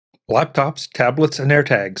laptops, tablets, and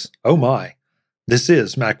AirTags. Oh my. This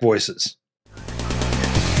is Mac Voices.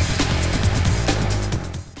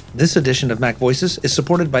 This edition of Mac Voices is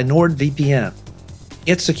supported by NordVPN.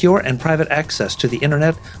 Get secure and private access to the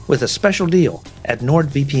internet with a special deal at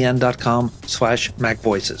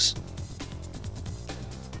nordvpn.com/MacVoices.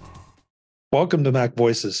 Welcome to Mac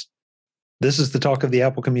Voices. This is the talk of the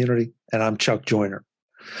Apple community, and I'm Chuck Joyner.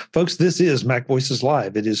 Folks, this is Mac Voices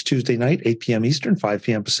Live. It is Tuesday night, 8 p.m. Eastern, 5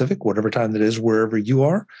 p.m. Pacific, whatever time that is, wherever you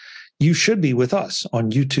are. You should be with us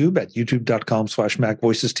on YouTube at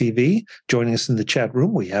youtube.com/MacVoicesTV. Joining us in the chat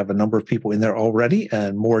room, we have a number of people in there already,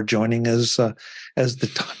 and more joining as the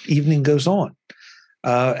evening goes on.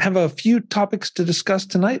 Have a few topics to discuss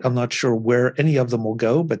tonight. I'm not sure where any of them will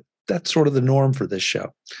go, but that's sort of the norm for this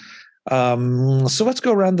show. So let's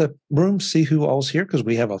go around the room, see who all's here, because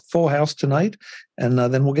we have a full house tonight, and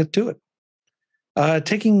then we'll get to it.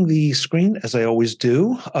 Taking the screen, as I always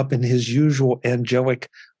do, up in his usual angelic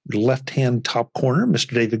left-hand top corner,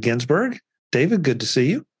 Mr. David Ginsburg. David, good to see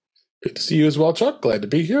you. Good to see you as well, Chuck. Glad to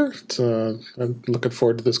be here. I'm looking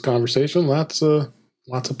forward to this conversation. Lots of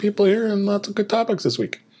people here and lots of good topics this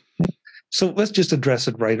week. So let's just address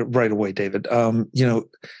it right away, David. Who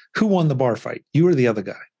won the bar fight? You or the other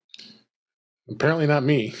guy? Apparently not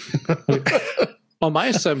me. Well, my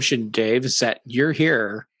assumption, Dave, is that you're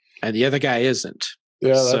here and the other guy isn't.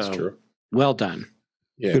 Yeah, that's true. Well done.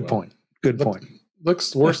 Yeah, Good point. Good point.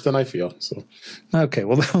 Looks worse than I feel. So, okay,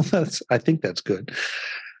 well, I think that's good.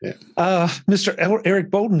 Yeah. Mr.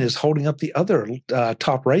 Eric Bolden is holding up the other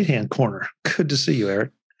top right-hand corner. Good to see you,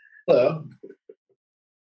 Eric. Hello.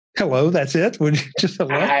 Hello. That's it. Would you just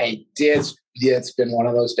hello? I did. Yeah, it's been one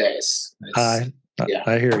of those days. I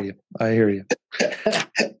hear you.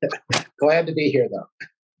 Glad to be here,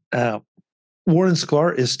 though. Warren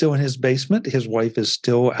Sklar is still in his basement. His wife is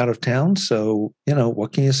still out of town. So,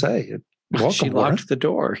 what can you say? Welcome, she Warren. locked the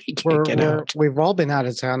door. He can't get out. We've all been out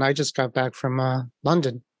of town. I just got back from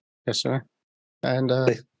London yesterday. And,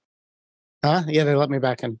 they let me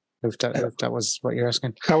back in, if that was what you're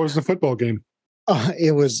asking. how was the football game?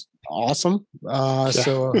 It was awesome.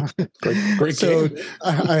 So great so game.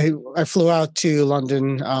 I flew out to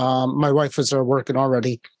London. My wife was there working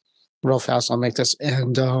already. Real fast, I'll make this.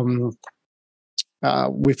 And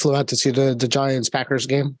we flew out to see the Giants-Packers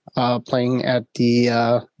game playing at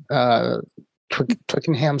the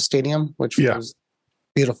Twickenham Stadium, which was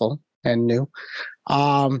beautiful and new.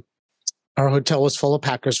 Our hotel was full of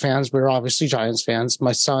Packers fans. We were obviously Giants fans.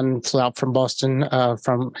 My son flew out from Boston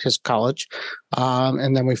from his college,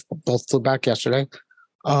 and then we both flew back yesterday.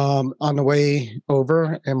 On the way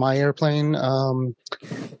over in my airplane, I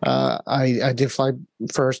did fly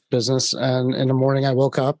first business, and in the morning I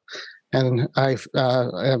woke up and I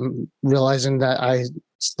am realizing that I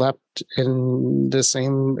slept in the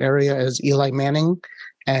same area as Eli Manning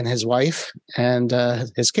and his wife and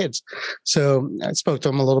his kids. So I spoke to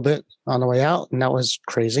him a little bit on the way out, and that was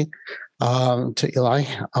crazy. To Eli,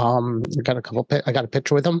 I got a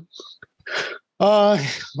picture with him.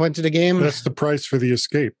 Went to the game. That's the price for the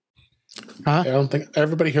escape. I don't think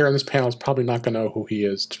everybody here on this panel is probably not going to know who he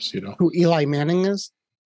is. Just who Eli Manning is.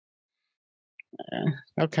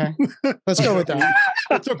 Okay, let's go with that.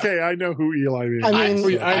 It's okay. I know who Eli is. I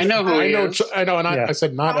know who he is. I know, and I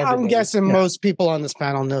said not everybody. I'm guessing most people on this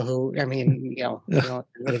panel know who. I mean,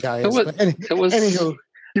 the guy is. Anywho,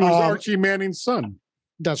 He was Archie Manning's son.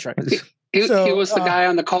 That's right. He was the guy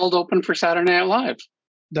on the cold open for Saturday Night Live.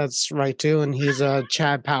 That's right too, and he's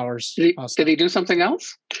Chad Powers. Did he do something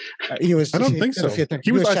else? He was. I don't think so. I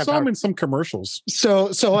saw him in some commercials. So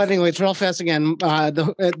anyways, real fast again.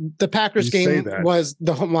 The Packers game was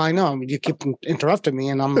the home. Well, I know you keep interrupting me,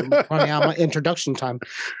 and I'm running out my introduction time.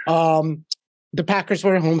 The Packers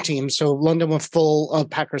were a home team, so London was full of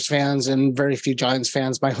Packers fans and very few Giants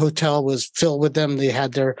fans. My hotel was filled with them. They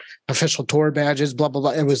had their official tour badges. Blah blah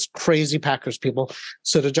blah. It was crazy Packers people.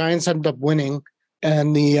 So the Giants ended up winning.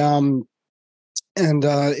 And it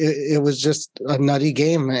was just a nutty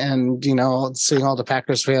game, and seeing all the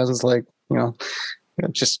Packers fans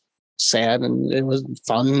just sad, and it was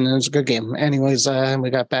fun, and it was a good game. Anyways,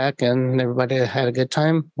 we got back, and everybody had a good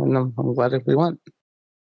time, and I'm glad that we won.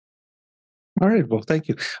 All right, well, thank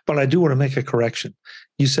you. But I do want to make a correction.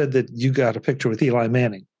 You said that you got a picture with Eli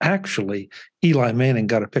Manning. Actually, Eli Manning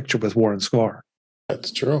got a picture with Warren Sklar.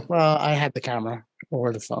 That's true. Well, I had the camera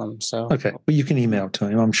or the phone, so okay. Well, you can email it to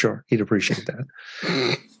him. I'm sure he'd appreciate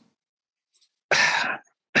that.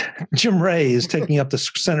 Jim Ray is taking up the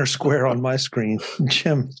center square on my screen.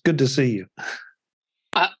 Jim, it's good to see you.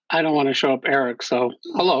 I don't want to show up Eric, so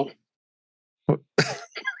hello.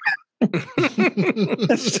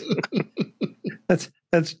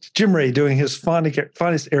 That's Jim Ray doing his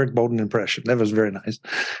finest Eric Bolden impression. That was very nice.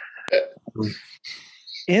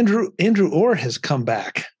 Andrew Orr has come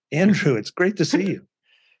back. Andrew, it's great to see you.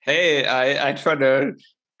 Hey, I try to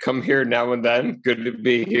come here now and then. Good to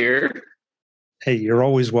be here. Hey, you're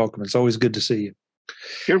always welcome. It's always good to see you.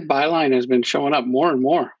 Your byline has been showing up more and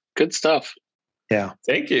more. Good stuff. Yeah.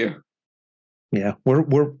 Thank you. Yeah, we're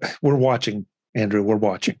watching, Andrew. We're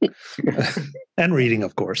watching and reading,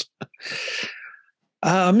 of course.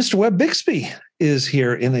 Mr. Webb Bixby is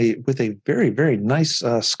here with a very, very nice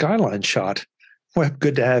skyline shot. Webb,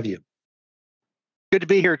 good to have you. Good to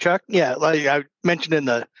be here, Chuck. Yeah, like I mentioned in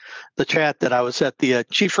the chat that I was at the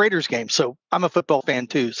Chiefs Raiders game, so I'm a football fan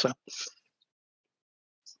too. So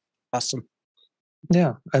awesome.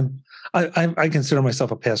 Yeah, I consider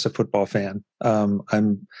myself a passive football fan.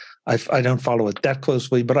 I don't follow it that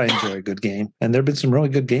closely, but I enjoy a good game, and there've been some really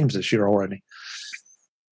good games this year already.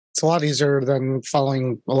 It's a lot easier than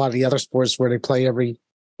following a lot of the other sports where they play every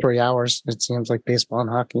 3 hours. It seems like baseball and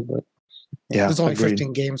hockey, but yeah, there's only agreed.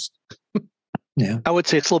 15 games. Yeah, I would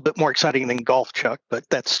say it's a little bit more exciting than golf, Chuck, but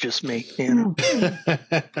that's just me. You know?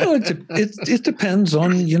 Well, it depends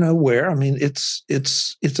on where. I mean, it's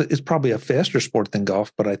probably a faster sport than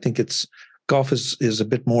golf, but I think golf is a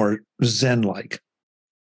bit more zen-like.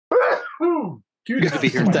 Good to be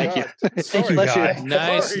here. Thank you. Thank you, Guy.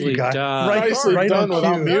 Nicely done. Nicely done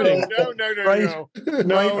without muting.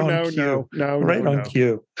 No. Right on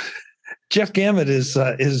cue. Jeff Gammett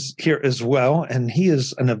is here as well, and he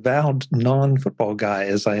is an avowed non-football guy,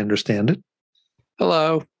 as I understand it.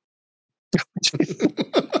 Hello.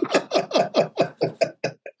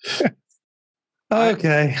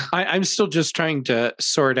 Okay. I'm still just trying to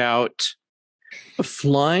sort out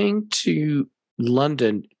flying to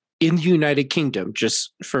London in the United Kingdom,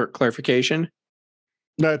 just for clarification.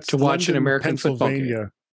 That's to watch London, an American football game.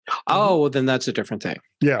 Oh, well, then that's a different thing.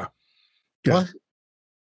 Yeah. What?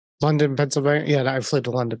 London, Pennsylvania? Yeah, I flew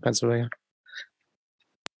to London, Pennsylvania.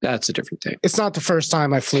 That's a different thing. It's not the first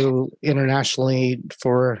time I flew internationally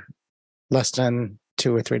for less than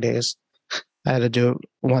 2 or 3 days. I had to do it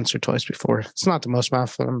once or twice before. It's not the most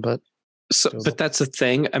amount for them, but but that's the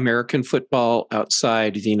thing. American football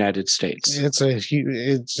outside the United States.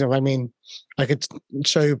 I mean, I could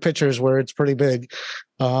show you pictures where it's pretty big.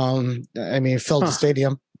 I mean, it filled the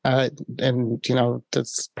stadium, and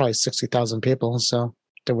that's probably 60,000 people. So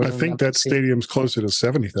I think that stadium's closer to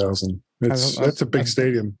 70,000. That's a big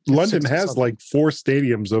stadium. London has like 4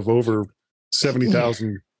 stadiums of over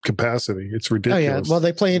 70,000 capacity. It's ridiculous. Oh yeah. Well,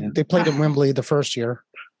 they played in Wembley the first year,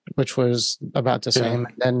 which was about the same.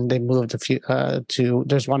 And then they moved a few to.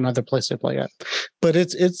 There's one other place they play at, but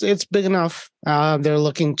it's big enough. They're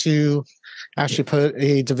looking to actually put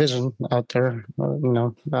a division out there,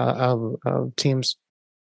 of teams.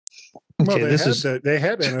 Well, they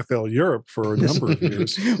had NFL Europe for a number of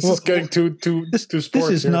years. This is getting to sports. This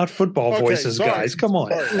is not football voices, guys. Come on.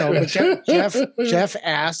 No, but Jeff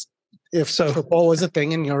asked if football was a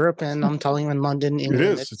thing in Europe, and I'm telling you, in London, England,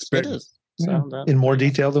 it is. It's big. It is. So in more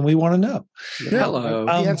detail than we want to know. Hello.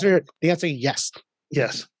 The answer, yes.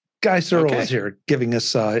 Yes. Guy Searle is here giving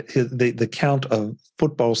us the count of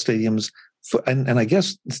football stadiums, and I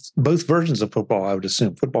guess both versions of football, I would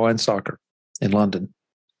assume, football and soccer in London.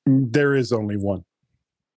 There is only one.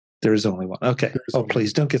 There is only one. Okay.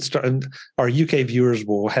 Please don't get started. Our UK viewers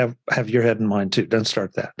will have your head in mind too. Don't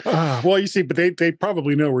start that. Well, you see, but they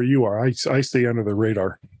probably know where you are. I stay under the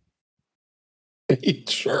radar.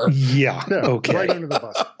 Sure. Yeah. Okay. Right under the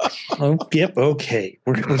bus. Yep. Okay.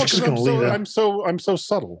 We're just going to leave that. I'm so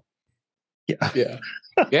subtle. Yeah.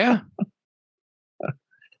 Yeah.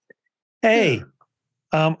 Hey,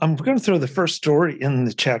 I'm going to throw the first story in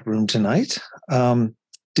the chat room tonight.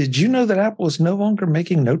 Did you know that Apple is no longer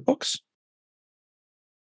making notebooks?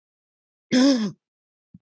 That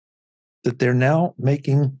they're now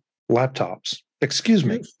making laptops. Excuse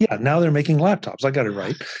me. Yeah, now they're making laptops. I got it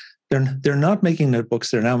right. They're not making notebooks.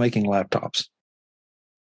 They're now making laptops.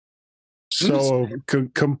 So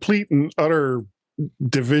complete and utter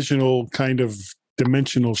dimensional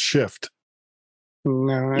shift.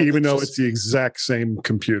 No, even though it's the exact same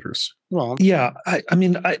computers. Well, yeah. I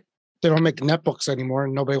mean, they don't make netbooks anymore,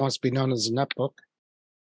 and nobody wants to be known as a netbook.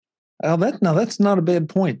 That's not a bad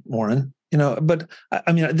point, Warren. But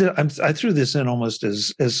I mean, I threw this in almost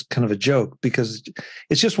as kind of a joke because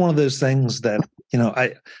it's just one of those things that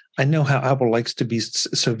I know how Apple likes to be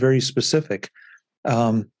so very specific,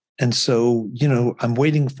 and so I'm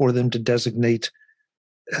waiting for them to designate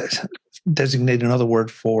another word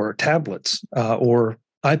for tablets or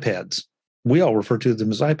iPads. We all refer to them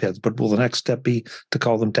as iPads, but will the next step be to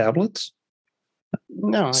call them tablets?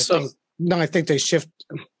 No, I think No, I think they shift.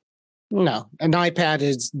 No, an iPad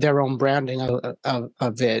is their own branding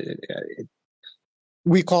of it.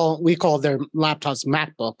 We call their laptops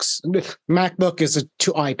MacBooks. MacBook is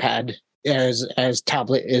to iPad as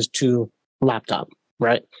tablet is to laptop,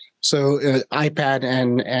 right? So iPad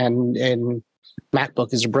and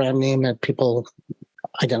MacBook is a brand name that people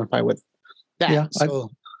identify with. That. Yeah.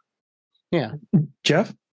 Yeah.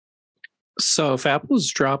 Jeff? So if Apple's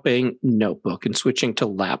dropping notebook and switching to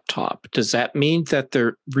laptop, does that mean that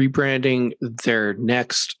they're rebranding their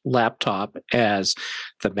next laptop as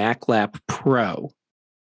the Mac Lap Pro?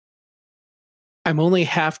 I'm only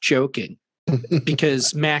half joking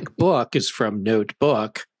because MacBook is from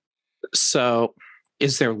notebook. So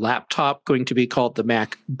is their laptop going to be called the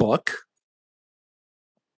MacBook?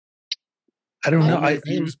 I don't know. I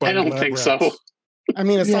don't think so. I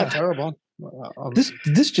mean, it's not terrible.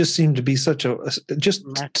 This just seemed to be such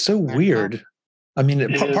so weird. I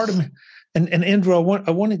mean, part of me, and Andrew,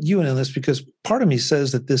 I wanted you in on this because part of me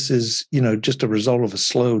says that this is just a result of a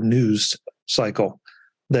slow news cycle,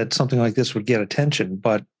 that something like this would get attention.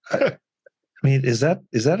 But I mean, is that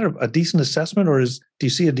a decent assessment, or do you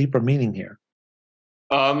see a deeper meaning here?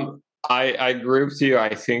 I agree with you.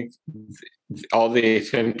 I think all the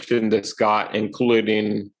attention this got,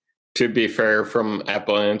 including, to be fair, from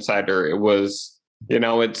Apple Insider, it was,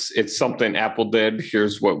 it's something Apple did.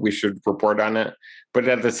 Here's what we should report on it. But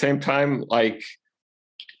at the same time, I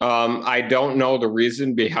don't know the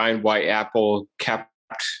reason behind why Apple kept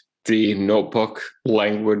the notebook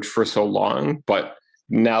language for so long, but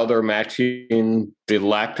now they're matching the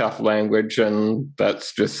laptop language, and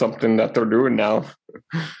that's just something that they're doing now.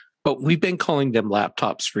 But we've been calling them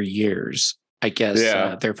laptops for years. I guess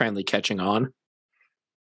they're finally catching on.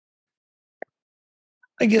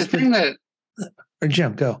 I guess the thing that, or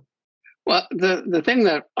Jim, go. Well, the thing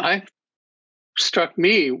that struck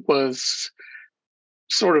me was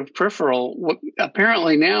sort of peripheral.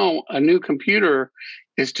 Apparently now a new computer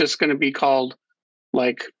is just going to be called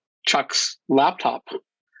like Chuck's laptop.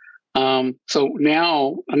 So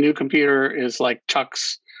now a new computer is like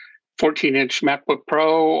Chuck's 14-inch MacBook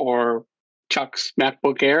Pro or Chuck's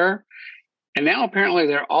MacBook Air. And now apparently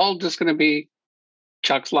they're all just going to be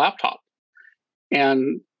Chuck's laptop.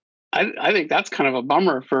 And I think that's kind of a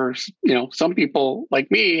bummer for, some people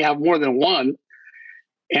like me have more than one.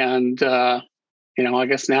 And, I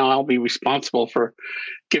guess now I'll be responsible for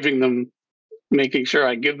making sure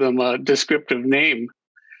I give them a descriptive name.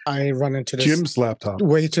 I run into this Jim's laptop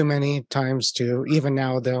way too many times too. Even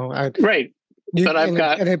now, though, right. But I've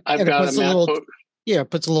got a MacBook. It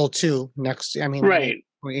puts a little 2 next. I mean, right.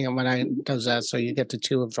 When I does that, so you get the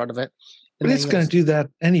 2 in front of it. But it's going to do that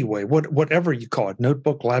anyway. Whatever you call it,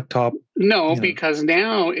 notebook, laptop. No, because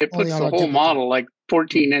now it puts the whole model like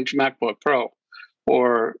 14-inch MacBook Pro,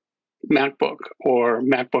 or MacBook, or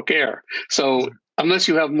MacBook Air. So unless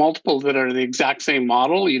you have multiple that are the exact same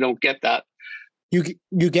model, you don't get that. You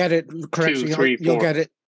get it correct. 2, 3, 4.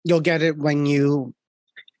 You'll get it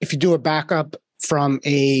if you do a backup from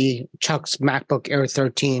a Chuck's MacBook Air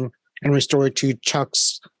 13 and restore it to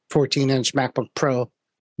Chuck's 14-inch MacBook Pro.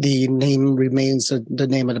 The name remains the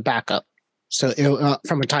name of the backup. So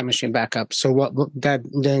from a time machine backup. So then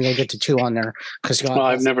you'll get the 2 on there because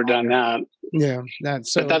I've never done that. Yeah, but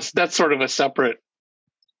that's sort of a separate.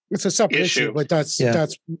 It's a separate issue, but that's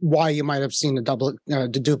why you might have seen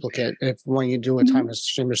the duplicate when you do a time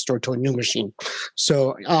machine restore to a new machine.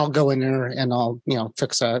 So I'll go in there and I'll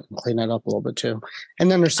fix that and clean it up a little bit too. And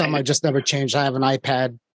then there's some I just never changed. I have an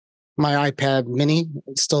iPad. My iPad mini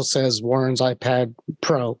still says Warren's iPad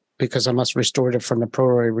Pro because I must restore it from the Pro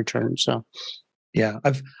return. So, yeah,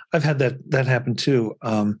 I've had that happen too.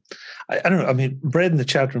 I don't know. I mean, Brad in the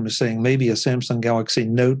chat room is saying maybe a Samsung Galaxy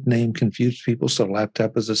Note name confused people, so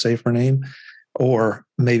laptop is a safer name, or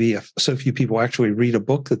maybe so few people actually read a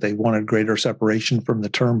book that they wanted greater separation from the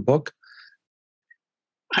term book.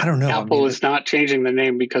 I don't know. Apple is not changing the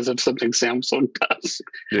name because of something Samsung does.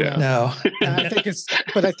 Yeah. No. I think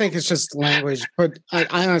it's just language. But I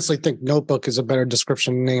honestly think notebook is a better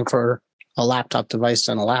description name for a laptop device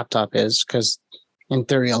than a laptop is, because in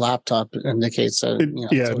theory, a laptop indicates that.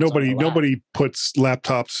 Nobody puts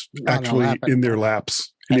laptops actually in their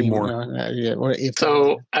laps anymore.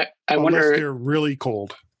 So I wonder, they're really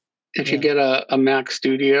cold. If you get a Mac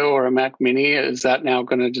Studio or a Mac Mini, is that now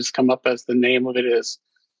going to just come up as the name of it is?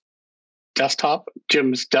 Desktop,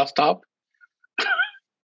 Jim's desktop.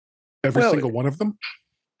 Every single one of them.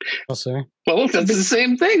 I'll say. Well, that's the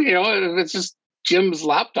same thing. If it's just Jim's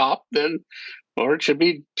laptop, or it should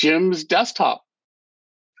be Jim's desktop.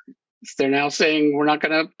 They're now saying we're not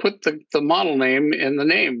going to put the model name in the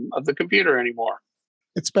name of the computer anymore.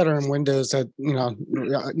 It's better in Windows that,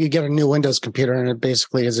 you get a new Windows computer and it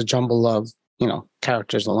basically is a jumble of,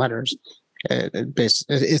 characters and letters.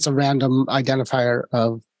 It's a random identifier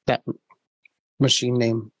of that machine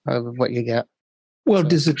name of what you get. Well,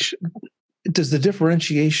 does the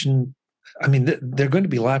differentiation, they're going to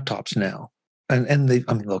be laptops now. And they've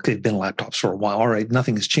been laptops for a while. All right,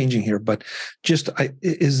 nothing is changing here, but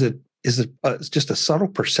is it just a subtle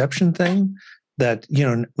perception thing that,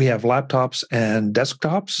 we have laptops and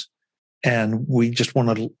desktops and we just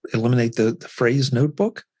want to eliminate the phrase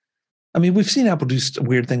notebook? We've seen Apple do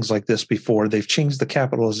weird things like this before. They've changed the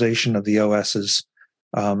capitalization of the OSs,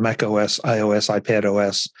 Mac OS, iOS, iPad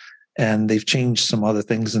OS, and they've changed some other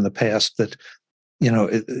things in the past that,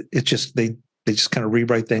 they just kind of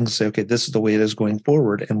rewrite things and say, okay, this is the way it is going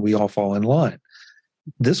forward, and we all fall in line.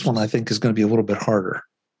 This one, I think, is going to be a little bit harder.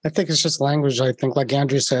 I think it's just language. I think, like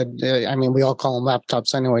Andrew said, we all call them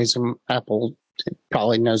laptops anyways, and Apple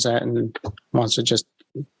probably knows that and wants to just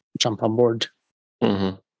jump on board.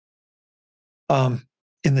 Mm-hmm.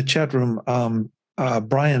 In the chat room,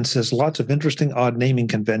 Brian says, lots of interesting odd naming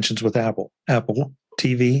conventions with Apple. Apple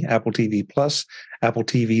TV, Apple TV Plus, Apple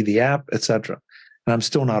TV, the app, etc. And I'm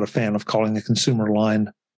still not a fan of calling the consumer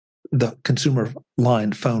line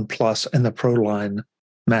Phone Plus and the Pro line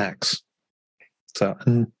Max. So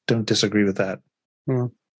I don't disagree with that.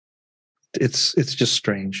 Mm. It's just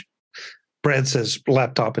strange. Brad says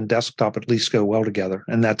laptop and desktop at least go well together,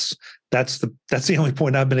 and that's the only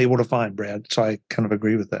point I've been able to find, Brad. So I kind of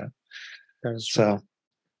agree with that. So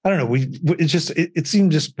I don't know. It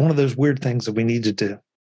seemed just one of those weird things that we needed to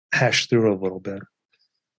hash through a little bit.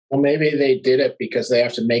 Well, maybe they did it because they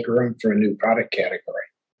have to make room for a new product category.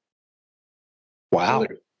 Wow. So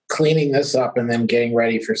they're cleaning this up and then getting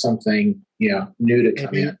ready for something, new to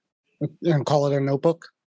come in. And call it a notebook?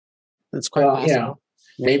 It's quite possible.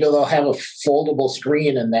 Maybe they'll have a foldable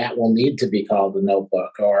screen and that will need to be called a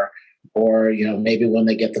notebook. Or maybe when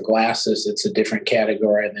they get the glasses, it's a different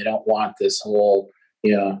category and they don't want this whole,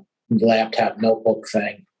 laptop notebook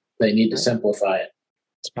thing. They need to simplify it.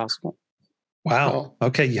 It's possible. Wow.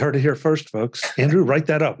 Okay, you heard it here first, folks. Andrew, write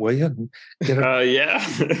that up, will you? Get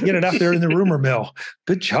it out there in the rumor mill.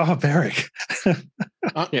 Good job, Eric.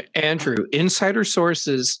 Andrew, insider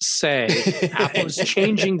sources say Apple is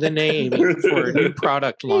changing the name for a new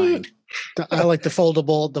product line. I like the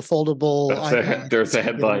foldable. There's a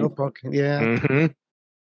headline. Notebook. Yeah. Mm-hmm.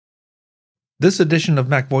 This edition of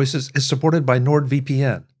Mac Voices is supported by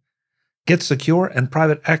NordVPN. Get secure and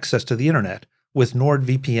private access to the internet with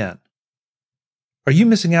NordVPN. Are you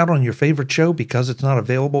missing out on your favorite show because it's not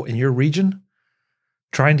available in your region?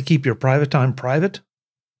 Trying to keep your private time private?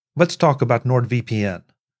 Let's talk about NordVPN.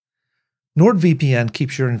 NordVPN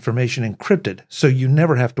keeps your information encrypted so you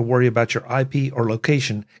never have to worry about your IP or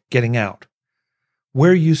location getting out.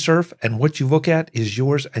 Where you surf and what you look at is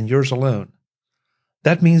yours and yours alone.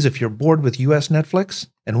 That means if you're bored with US Netflix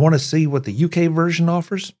and want to see what the UK version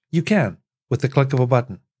offers, you can with the click of a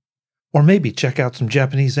button. Or maybe check out some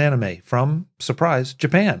Japanese anime from, surprise,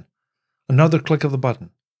 Japan. Another click of the button.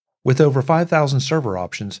 With over 5,000 server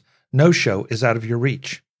options, no show is out of your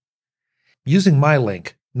reach. Using my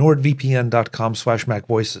link,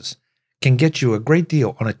 nordvpn.com/macvoices, can get you a great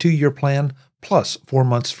deal on a 2-year plan plus 4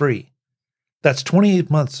 months free. That's 28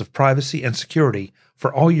 months of privacy and security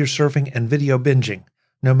for all your surfing and video binging,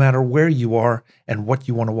 no matter where you are and what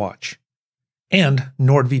you want to watch. And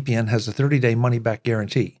NordVPN has a 30-day money-back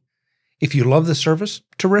guarantee. If you love the service,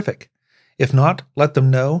 terrific. If not, let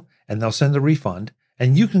them know, and they'll send a refund,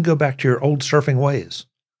 and you can go back to your old surfing ways.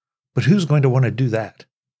 But who's going to want to do that?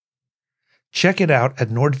 Check it out at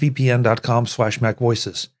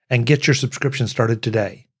nordvpn.com/macvoices and get your subscription started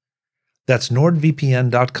today. That's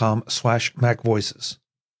nordvpn.com/macvoices.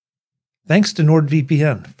 Thanks to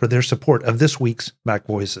NordVPN for their support of this week's Mac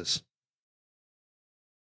Voices.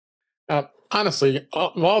 Honestly,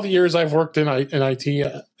 all the years I've worked in IT,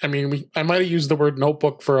 I might have used the word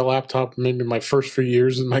notebook for a laptop maybe my first few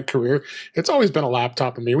years in my career. It's always been a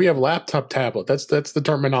laptop to me. We have laptop tablet. That's the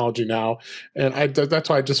terminology now, and that's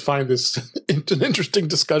why I just find this an interesting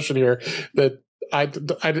discussion here. That I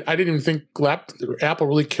didn't even think Apple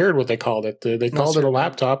really cared what they called it. They called it a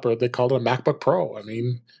laptop, or they called it a MacBook Pro.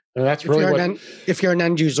 And that's really if you're an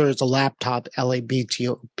end user, it's a laptop.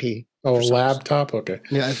 LABTOP. Oh, a laptop? Okay.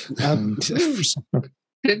 Yeah.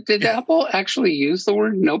 Did Apple actually use the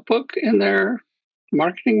word notebook in their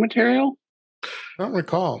marketing material? I don't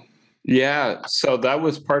recall. Yeah, so that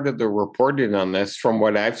was part of the reporting on this from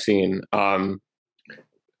what I've seen.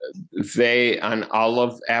 They, on all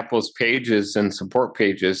of Apple's pages and support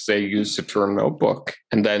pages, they use the term notebook.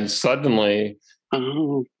 And then suddenly,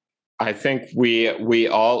 I think we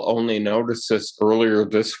all only noticed this earlier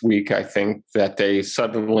this week. I think that they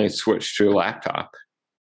suddenly switched to a laptop.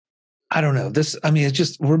 I don't know. It's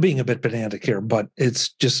just, we're being a bit pedantic here, but it's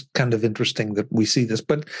just kind of interesting that we see this.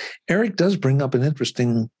 But Eric does bring up an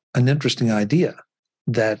interesting idea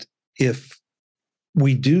that if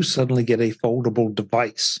we do suddenly get a foldable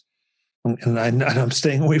device, and I'm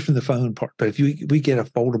staying away from the phone part, but if we get a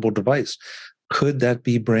foldable device, could that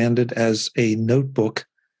be branded as a notebook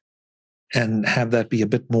and have that be a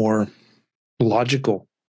bit more logical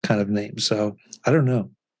kind of name? So I don't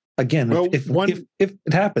know. Again, well, if it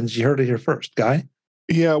happens, you heard it here first, Guy.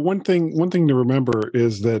 Yeah, one thing to remember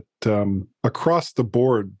is that across the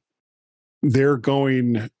board, they're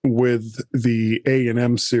going with the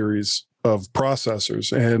A&M series of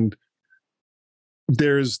processors, and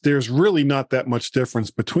there's really not that much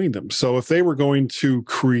difference between them. So if they were going to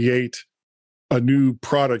create a new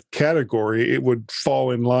product category, it would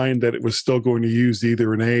fall in line that it was still going to use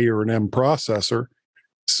either an A or an M processor.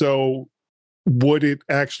 So would it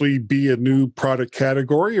actually be a new product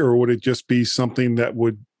category, or would it just be something that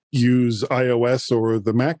would use iOS or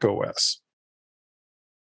the Mac OS?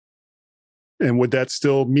 And would that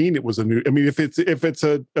still mean it was a new? I mean, if it's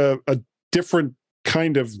a different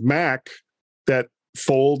kind of Mac that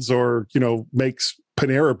folds or makes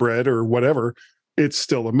Panera bread or whatever, it's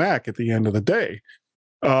still a Mac at the end of the day.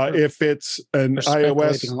 If it's an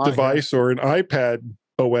iOS device or an iPad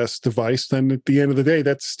OS device, then at the end of the day,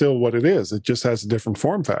 that's still what it is. It just has a different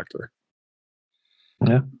form factor.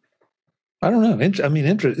 Yeah, I don't know.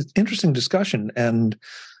 Interesting discussion, and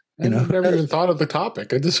I've never even thought of the topic.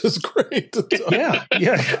 This is great. Yeah.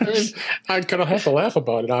 I kind of have to laugh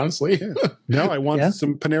about it, honestly. Now I want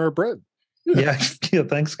some Panera bread. Yeah.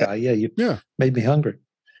 Thanks, Guy. Yeah, you made me hungry.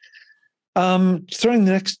 Throwing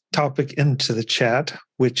the next topic into the chat,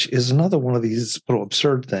 which is another one of these little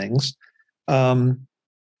absurd things.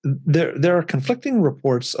 There are conflicting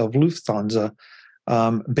reports of Lufthansa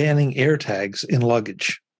banning AirTags in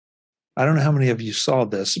luggage. I don't know how many of you saw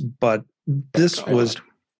this, but this was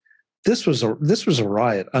a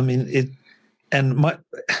riot. I mean,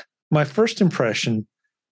 my first impression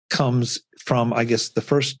comes from, I guess, the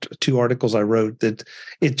first two articles I wrote, that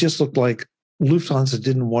it just looked like Lufthansa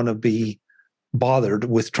didn't want to be bothered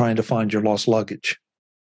with trying to find your lost luggage.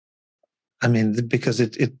 I mean, because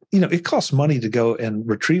it costs money to go and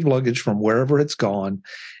retrieve luggage from wherever it's gone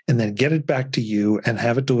and then get it back to you and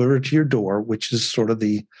have it delivered to your door, which is sort of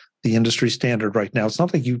the industry standard right now. It's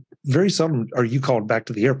not like very seldom are you called back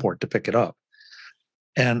to the airport to pick it up.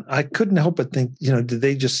 And I couldn't help but think, did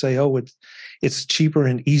they just say, oh, it's cheaper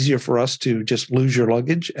and easier for us to just lose your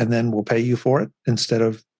luggage and then we'll pay you for it instead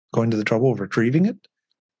of going to the trouble of retrieving it?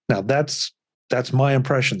 Now that's my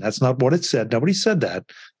impression. That's not what it said. Nobody said that.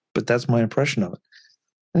 But that's my impression of it.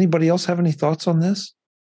 Anybody else have any thoughts on this?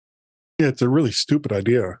 Yeah, it's a really stupid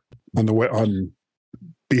idea on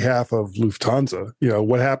behalf of Lufthansa.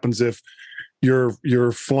 What happens if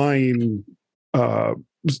you're flying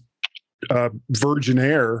Virgin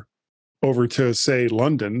Air over to, say,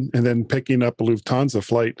 London, and then picking up a Lufthansa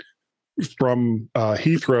flight from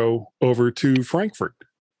Heathrow over to Frankfurt?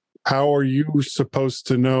 How are you supposed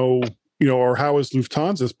to know? Or how is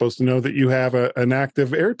Lufthansa supposed to know that you have an active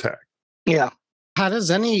AirTag? Yeah. How are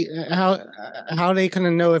they going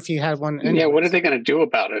to know if you had one? Yeah, what are they going to do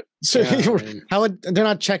about it? So they're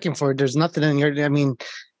not checking for it. There's nothing in your. I mean,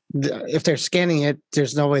 if they're scanning it,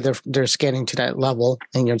 there's no way they're scanning to that level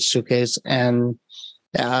in your suitcase. And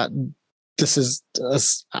this is,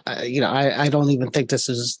 I don't even think this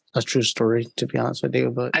is a true story, to be honest with you.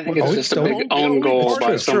 But I think it's just a big own goal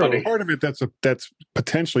by somebody. Part of it that's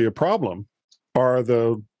potentially a problem.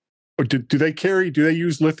 Do they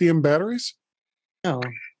use lithium batteries? No.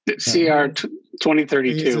 CR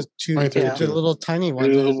 2032. The little tiny ones.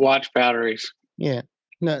 The little watch batteries. Yeah.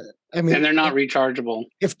 No, I mean, and they're not rechargeable.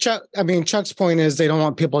 Chuck's point is they don't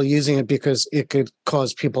want people using it because it could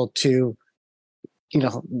cause people to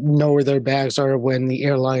know where their bags are when the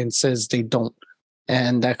airline says they don't.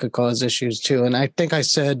 And that could cause issues too. And I think I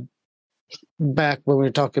said back when we were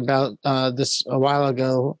talking about this a while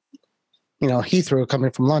ago, Heathrow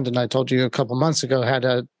coming from London, I told you a couple months ago, had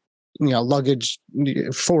a, luggage,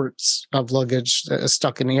 forts of luggage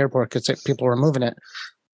stuck in the airport because people were moving it.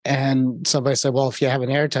 And somebody said, well, if you have an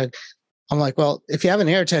AirTag, I'm like, well, if you have an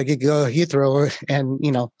AirTag, you can go to Heathrow and,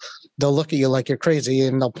 they'll look at you like you're crazy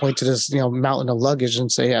and they'll point to this, mountain of luggage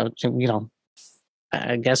and say,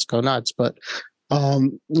 I guess go nuts. But,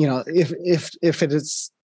 if it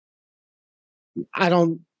is, I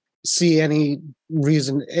don't see any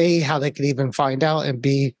reason, A, how they could even find out, and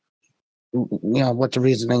B, what the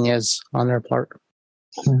reasoning is on their part.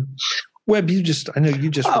 Webb, I know you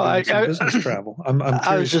just Oh, were doing some business travel. I'm curious.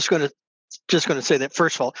 I was just going to say that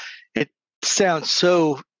first of all, it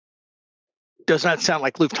does not sound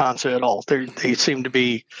like Lufthansa at all. They seem to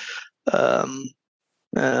be,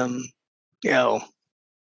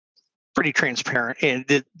 pretty transparent, and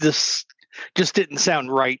this just didn't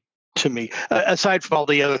sound right to me. Aside from all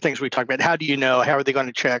the other things we talked about, how do you know? How are they going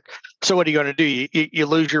to check? So what are you going to do? You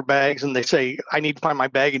lose your bags, and they say, "I need to find my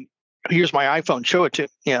bag," and here's my iPhone. Show it to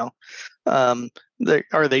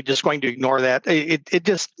are they just going to ignore that? It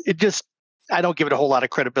just I don't give it a whole lot of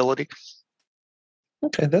credibility.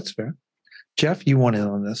 Okay, that's fair. Jeff, you want in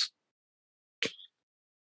on this?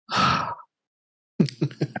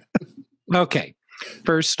 Okay.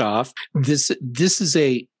 First off, this is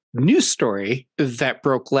a news story that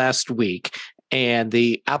broke last week, and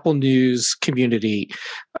the Apple News community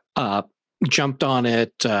jumped on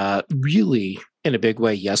it really in a big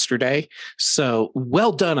way yesterday. So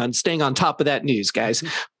well done on staying on top of that news, guys.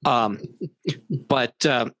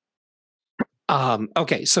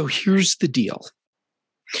 Okay, so here's the deal.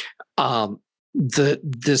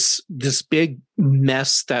 This big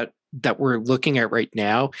mess that we're looking at right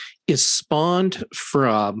now is spawned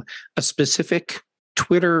from a specific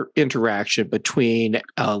Twitter interaction between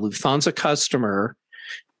a Lufthansa customer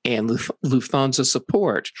and Lufthansa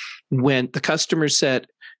support, when the customer said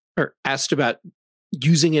or asked about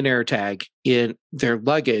using an AirTag in their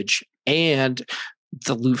luggage, and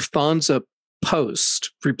the Lufthansa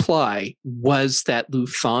post reply was that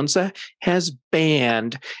Lufthansa has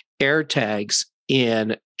banned AirTags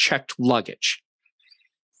in checked luggage.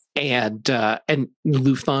 And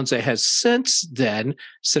Lufthansa has since then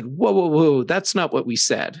said, whoa, that's not what we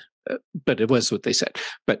said. But it was what they said.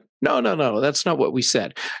 But no, that's not what we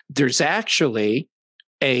said. There's actually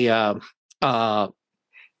a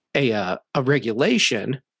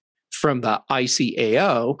regulation from the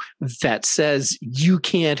ICAO that says you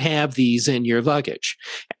can't have these in your luggage.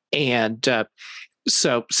 And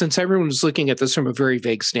so since everyone was looking at this from a very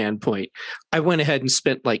vague standpoint, I went ahead and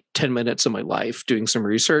spent like 10 minutes of my life doing some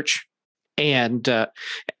research. And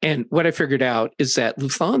what I figured out is that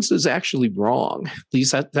Lufthansa is actually wrong. At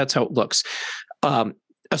least that's how it looks.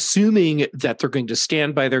 Assuming that they're going to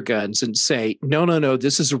stand by their guns and say, no,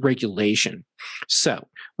 this is a regulation. So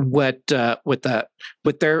what they're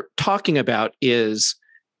talking about is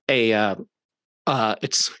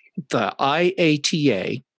it's the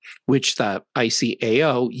IATA, which the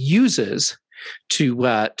ICAO uses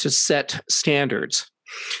to set standards.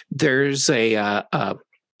 There's an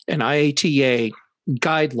IATA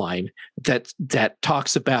guideline that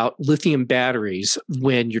talks about lithium batteries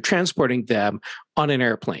when you're transporting them on an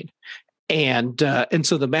airplane, and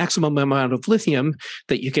so the maximum amount of lithium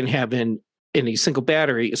that you can have in a single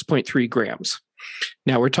battery is 0.3 grams.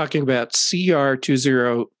 Now we're talking about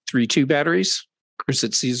CR2032 batteries, or is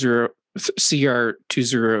it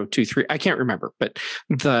CR2023? I can't remember, but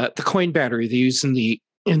the coin battery they use in the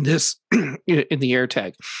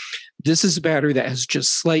AirTag. This is a battery that has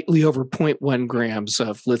just slightly over 0.1 grams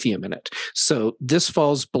of lithium in it. So this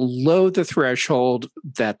falls below the threshold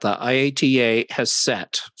that the IATA has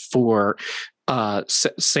set for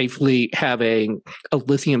safely having a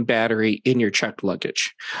lithium battery in your checked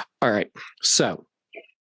luggage. All right. So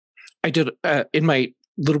I did in my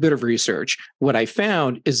little bit of research, what I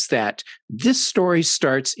found is that this story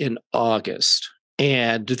starts in August,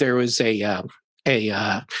 and there was a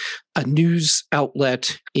news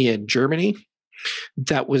outlet in Germany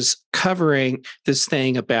that was covering this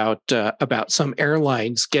thing about some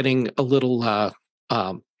airlines getting a little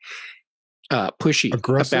pushy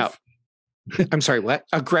aggressive. About. I'm sorry, what?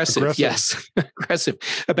 Aggressive. Yes, aggressive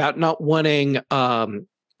about not wanting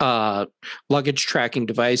luggage tracking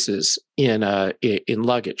devices in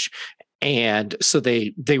luggage, and so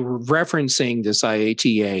they were referencing this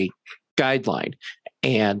IATA guideline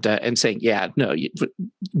and saying, yeah, no,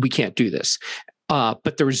 we can't do this.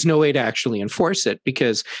 But there was no way to actually enforce it,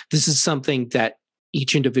 because this is something that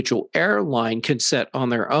each individual airline can set on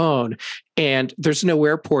their own. And there's no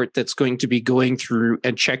airport that's going to be going through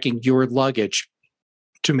and checking your luggage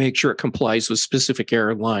to make sure it complies with specific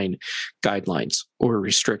airline guidelines or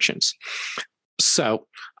restrictions. So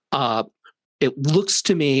it looks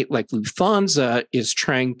to me like Lufthansa is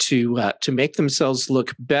trying to make themselves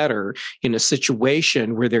look better in a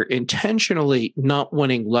situation where they're intentionally not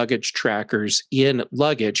wanting luggage trackers in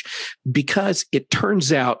luggage, because it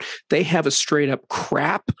turns out they have a straight up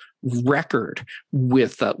crap record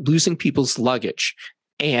with losing people's luggage.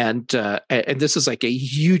 And this is like a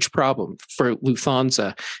huge problem for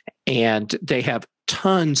Lufthansa, and they have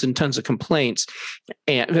tons and tons of complaints,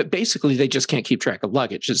 and basically they just can't keep track of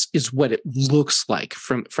luggage. Is what it looks like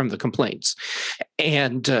from the complaints.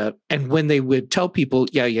 And when they would tell people,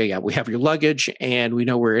 yeah, we have your luggage and we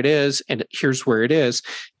know where it is, and here's where it is,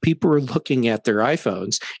 people were looking at their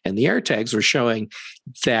iPhones and the AirTags were showing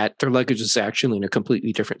that their luggage is actually in a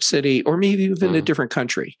completely different city or maybe even a different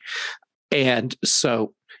country. And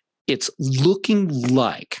so it's looking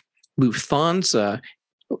like Lufthansa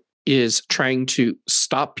is trying to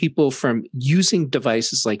stop people from using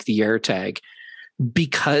devices like the AirTag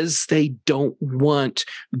because they don't want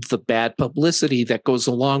the bad publicity that goes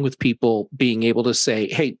along with people being able to say,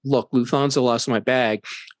 hey, look, Lufthansa lost my bag.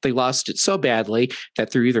 They lost it so badly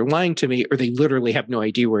that they're either lying to me or they literally have no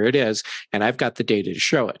idea where it is, and I've got the data to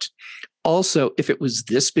show it. Also, if it was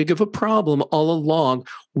this big of a problem all along,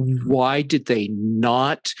 why did they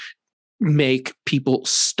not make people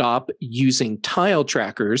stop using tile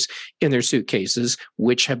trackers in their suitcases,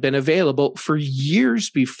 which have been available for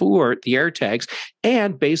years before the AirTags,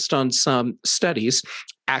 and based on some studies,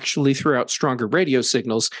 actually throw out stronger radio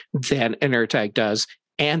signals than an AirTag does,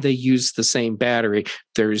 and they use the same battery.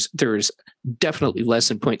 There's definitely less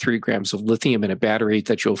than 0.3 grams of lithium in a battery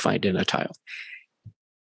that you'll find in a tile.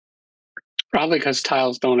 Probably because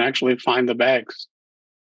tiles don't actually find the bags.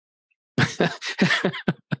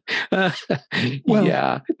 Well,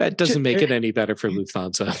 yeah, that doesn't make it any better for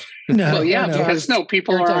Lufthansa. No, well, yeah, because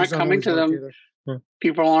people aren't coming to them.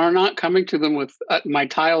 People are not coming to them with my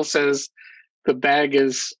tile says the bag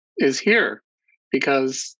is here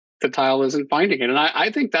because the tile isn't finding it, and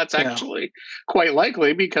I think that's actually quite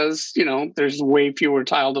likely because there's way fewer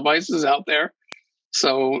tile devices out there,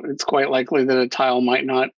 so it's quite likely that a tile might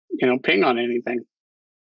not ping on anything.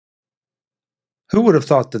 Who would have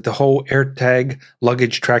thought that the whole AirTag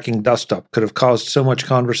luggage tracking dust-up could have caused so much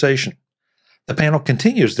conversation? The panel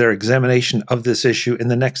continues their examination of this issue in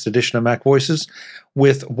the next edition of Mac Voices,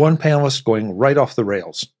 with one panelist going right off the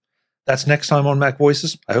rails. That's next time on Mac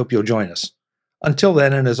Voices. I hope you'll join us. Until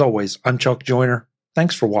then, and as always, I'm Chuck Joyner.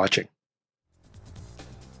 Thanks for watching.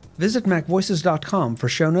 Visit MacVoices.com for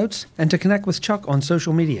show notes and to connect with Chuck on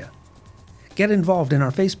social media. Get involved in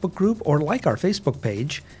our Facebook group or like our Facebook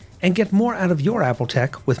page, and get more out of your Apple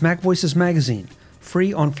tech with Mac Voices Magazine,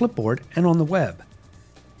 free on Flipboard and on the web.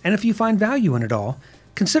 And if you find value in it all,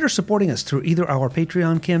 consider supporting us through either our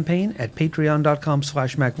Patreon campaign at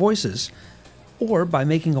patreon.com/MacVoices or by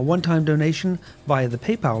making a one-time donation via the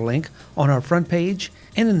PayPal link on our front page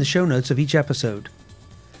and in the show notes of each episode.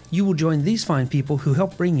 You will join these fine people who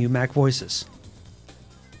help bring you Mac Voices.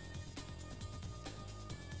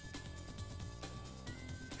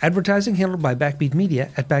 Advertising handled by Backbeat Media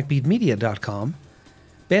at backbeatmedia.com.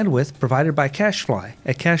 Bandwidth provided by CacheFly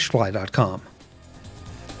at cachefly.com.